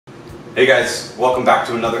Hey guys, welcome back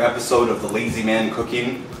to another episode of The Lazy Man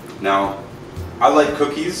Cooking. Now, I like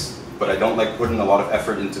cookies, but I don't like putting a lot of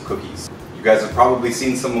effort into cookies. You guys have probably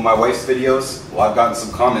seen some of my wife's videos. Well, I've gotten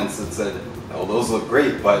some comments that said, oh, those look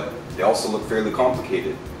great, but they also look fairly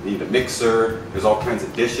complicated. You need a mixer, there's all kinds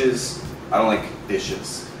of dishes. I don't like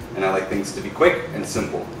dishes, and I like things to be quick and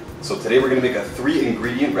simple. So today we're gonna make a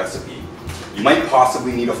 3-ingredient recipe. You might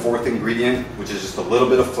possibly need a 4th ingredient, which is just a little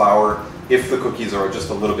bit of flour, if the cookies are just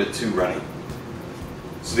a little bit too runny.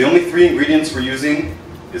 So the only 3 ingredients we're using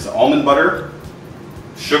is almond butter,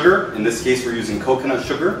 sugar, in this case we're using coconut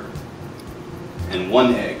sugar, and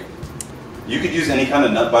 1 egg. You could use any kind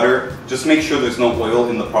of nut butter, just make sure there's no oil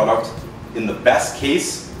in the product. In the best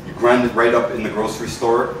case, you grind it right up in the grocery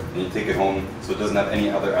store and you take it home so it doesn't have any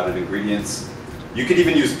other added ingredients. You could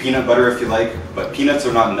even use peanut butter if you like, but peanuts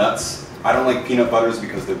are not nuts. I don't like peanut butters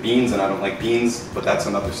because they're beans and I don't like beans, but that's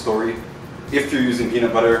another story. If you're using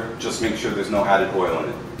peanut butter, just make sure there's no added oil in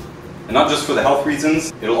it. And not just for the health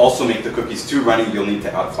reasons, it'll also make the cookies too runny, you'll need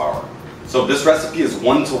to add flour. So this recipe is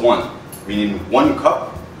 1-to-1, meaning 1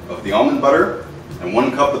 cup of the almond butter and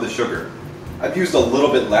 1 cup of the sugar. I've used a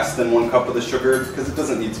little bit less than 1 cup of the sugar because it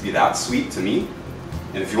doesn't need to be that sweet to me.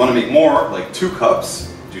 And if you want to make more, like 2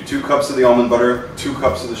 cups, do 2 cups of the almond butter, 2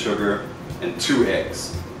 cups of the sugar, and 2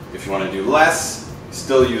 eggs. If you want to do less,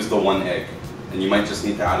 still use the 1 egg. And you might just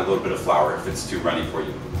need to add a little bit of flour if it's too runny for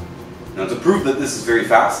you. Now to prove that this is very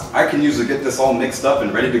fast, I can usually get this all mixed up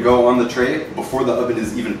and ready to go on the tray before the oven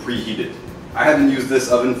is even preheated. I haven't used this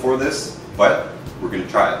oven for this, but we're going to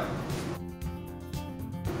try it.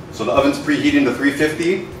 So the oven's preheating to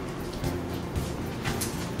 350.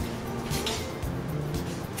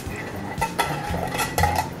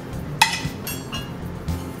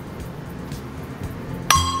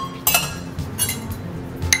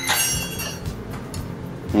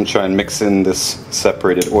 I'm going to try and mix in this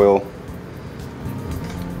separated oil.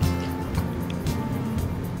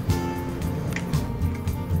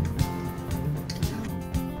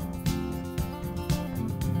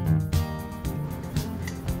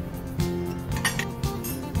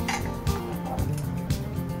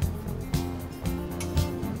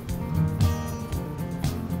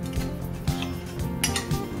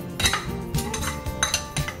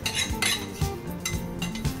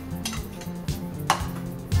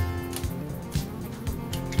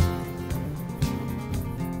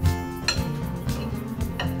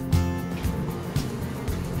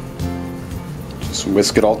 Just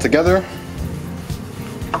whisk it all together.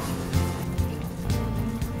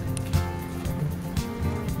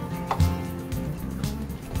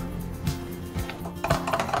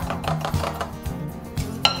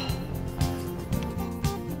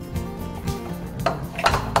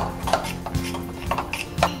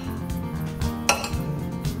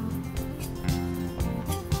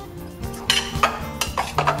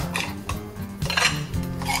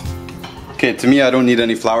 Okay, to me I don't need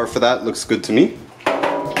any flour for that, looks good to me.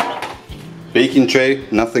 Baking tray,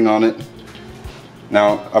 nothing on it.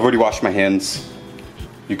 Now, I've already washed my hands.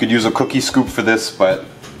 You could use a cookie scoop for this, but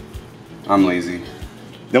I'm lazy.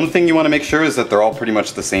 The only thing you want to make sure is that they're all pretty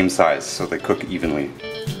much the same size, so they cook evenly.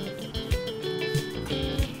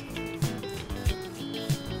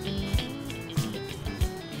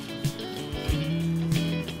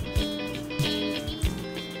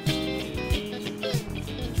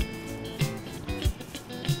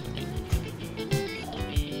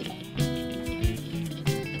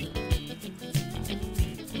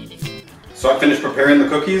 So I finished preparing the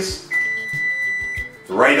cookies,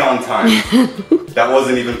 right on time. That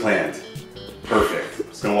wasn't even planned. Perfect. I'm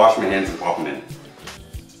just gonna wash my hands and pop them in.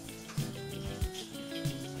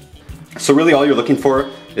 So really all you're looking for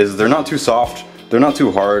is they're not too soft, they're not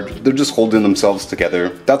too hard, they're just holding themselves together.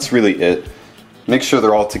 That's really it. Make sure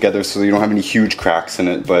they're all together so you don't have any huge cracks in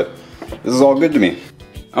it, but this is all good to me.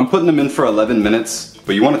 I'm putting them in for 11 minutes,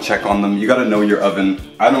 but you want to check on them. You gotta know your oven.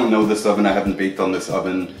 I don't know this oven, I haven't baked on this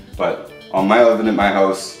oven, but on my oven at my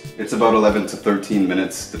house, it's about 11 to 13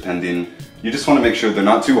 minutes depending. You just want to make sure they're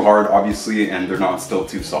not too hard, obviously, and they're not still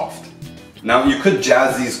too soft. Now you could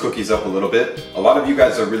jazz these cookies up a little bit. A lot of you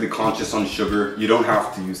guys are really conscious on sugar. You don't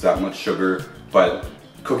have to use that much sugar, but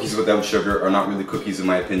cookies without sugar are not really cookies in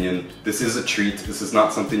my opinion. This is a treat. This is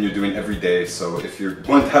not something you're doing every day, so if you're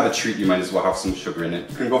going to have a treat, you might as well have some sugar in it.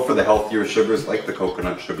 You can go for the healthier sugars like the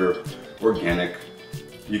coconut sugar, organic.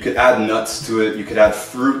 You could add nuts to it, you could add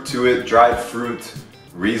fruit to it, dried fruit,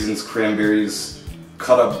 raisins, cranberries,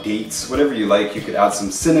 cut up dates, whatever you like. You could add some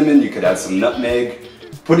cinnamon, you could add some nutmeg.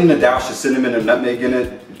 Putting a dash of cinnamon and nutmeg in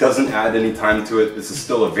it doesn't add any time to it. This is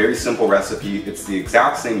still a very simple recipe. It's the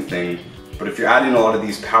exact same thing, but if you're adding a lot of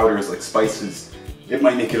these powders like spices, it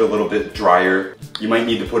might make it a little bit drier. You might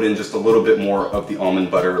need to put in just a little bit more of the almond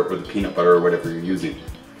butter or the peanut butter or whatever you're using.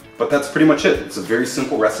 But that's pretty much it. It's a very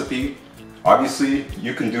simple recipe. Obviously,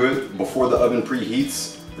 you can do it before the oven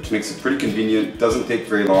preheats, which makes it pretty convenient. Doesn't take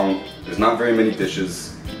very long. There's not very many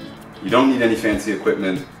dishes. You don't need any fancy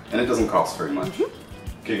equipment, and it doesn't cost very much.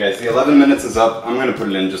 Okay guys, the 11 minutes is up. I'm gonna put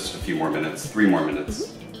it in just a few more minutes, 3 more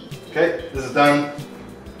minutes. Okay, this is done.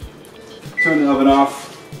 Turn the oven off.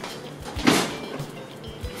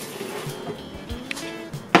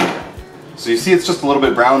 So you see it's just a little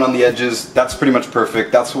bit brown on the edges. That's pretty much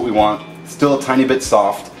perfect. That's what we want. Still a tiny bit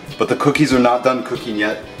soft, but the cookies are not done cooking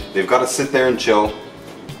yet. They've got to sit there and chill.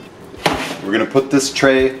 We're gonna put this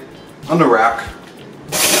tray on the rack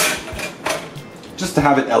just to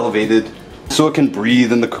have it elevated so it can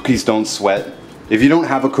breathe and the cookies don't sweat. If you don't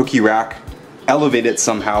have a cookie rack, elevate it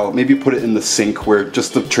somehow. Maybe put it in the sink where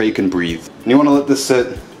just the tray can breathe. And you want to let this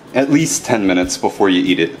sit at least 10 minutes before you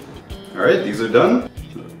eat it. Alright, these are done.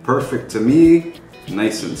 Perfect to me.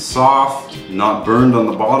 Nice and soft, not burned on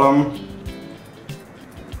the bottom.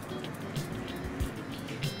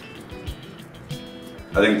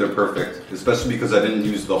 I think they're perfect, especially because I didn't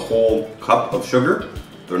use the whole cup of sugar.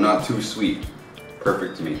 They're not too sweet.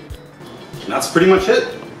 Perfect to me. And that's pretty much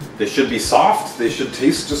it. They should be soft. They should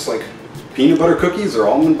taste just like peanut butter cookies or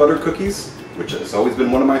almond butter cookies, which has always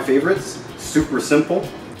been one of my favorites. Super simple.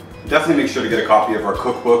 Definitely make sure to get a copy of our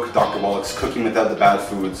cookbook, Dr. Wallach's Cooking Without the Bad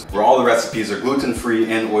Foods, where all the recipes are gluten-free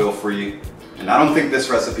and oil-free. And I don't think this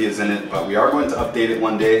recipe is in it, but we are going to update it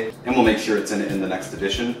one day, and we'll make sure it's in it in the next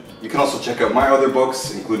edition. You can also check out my other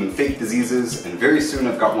books, including Fake Diseases, and very soon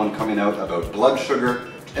I've got one coming out about blood sugar,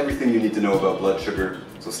 everything you need to know about blood sugar.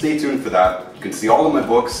 So stay tuned for that. You can see all of my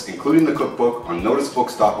books, including the cookbook, on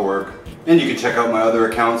notusbooks.org. And you can check out my other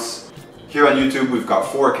accounts. Here on YouTube, we've got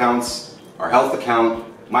 4 accounts. Our health account,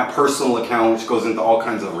 my personal account, which goes into all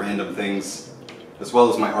kinds of random things, as well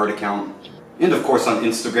as my art account. And of course on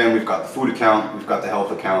Instagram, we've got the food account, we've got the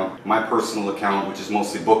health account, my personal account, which is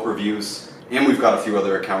mostly book reviews, and we've got a few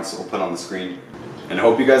other accounts that we'll put on the screen. And I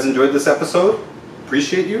hope you guys enjoyed this episode.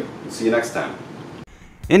 Appreciate you, and see you next time.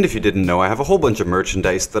 And if you didn't know, I have a whole bunch of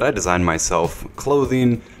merchandise that I designed myself,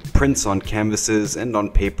 clothing, prints on canvases and on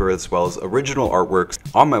paper, as well as original artworks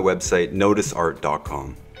on my website,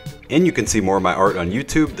 notusart.com. And you can see more of my art on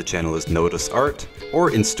YouTube, the channel is Notus Art, or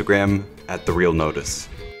Instagram at The Real Notus.